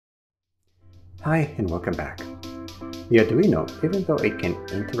Hi and welcome back. The Arduino, even though it can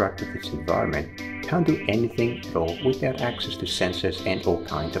interact with its environment, can't do anything at all without access to sensors and all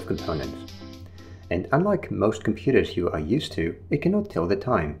kinds of components. And unlike most computers you are used to, it cannot tell the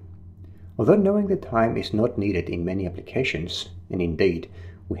time. Although knowing the time is not needed in many applications, and indeed,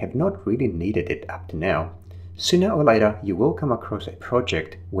 we have not really needed it up to now, sooner or later you will come across a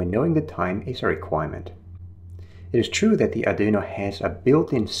project where knowing the time is a requirement. It is true that the Arduino has a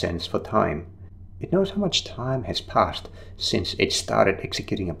built-in sense for time. It knows how much time has passed since it started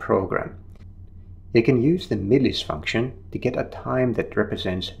executing a program. It can use the millis function to get a time that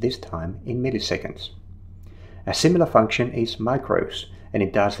represents this time in milliseconds. A similar function is micros, and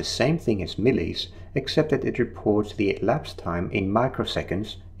it does the same thing as millis, except that it reports the elapsed time in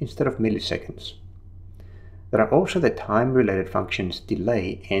microseconds instead of milliseconds. There are also the time-related functions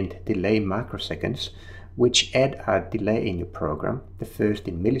delay and delay microseconds, which add a delay in your program, the first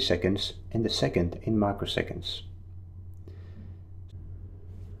in milliseconds and the second in microseconds.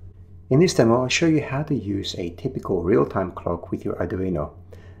 In this demo, I'll show you how to use a typical real-time clock with your Arduino.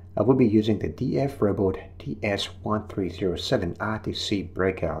 I will be using the DF-Robot TS1307 RTC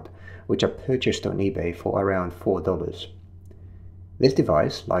breakout, which I purchased on eBay for around $4. This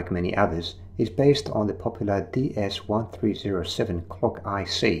device, like many others, is based on the popular DS1307 clock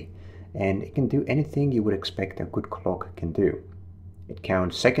IC, and it can do anything you would expect a good clock can do. It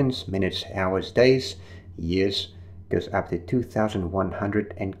counts seconds, minutes, hours, days, years, goes up to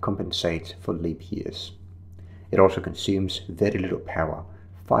 2100 and compensates for leap years. It also consumes very little power,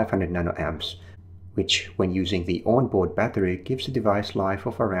 500 nanoamps, which when using the onboard battery gives the device life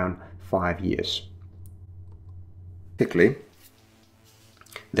of around 5 years. Quickly,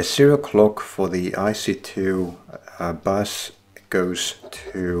 the serial clock for the IC2 bus goes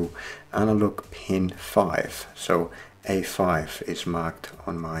to analog pin 5. So A5 is marked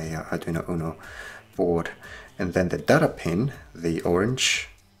on my Arduino Uno board. And then the data pin, the orange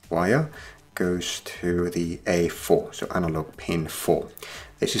wire, goes to the A4, so analog pin 4.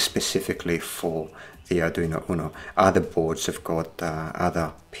 This is specifically for the Arduino Uno. Other boards have got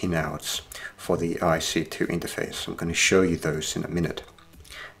other pinouts for the IC2 interface. I'm going to show you those in a minute.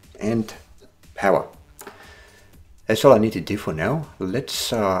 And power. That's all I need to do for now.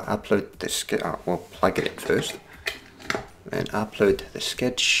 Let's upload the sketch. We'll plug it in first and upload the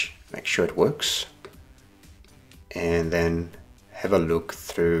sketch, make sure it works, and then have a look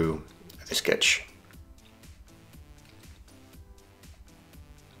through the sketch.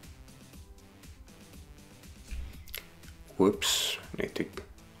 Whoops, need to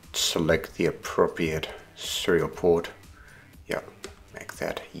select the appropriate serial port. Yeah, make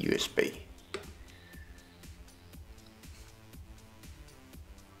that USB.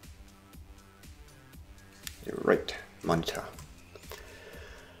 Right, monitor.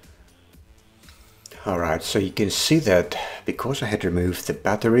 Alright, so you can see that because I had removed the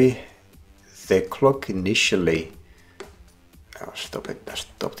battery, the clock initially, I'll stop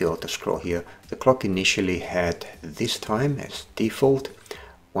the auto scroll here. The clock initially had this time as default.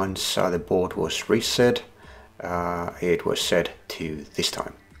 Once the board was reset, it was set to this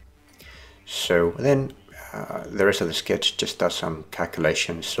time. So then the rest of the sketch just does some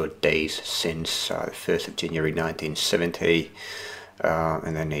calculations, so days since the 1st of January 1970,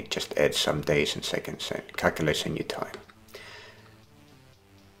 and then it just adds some days and seconds and calculates a new time.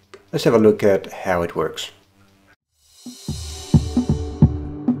 Let's have a look at how it works.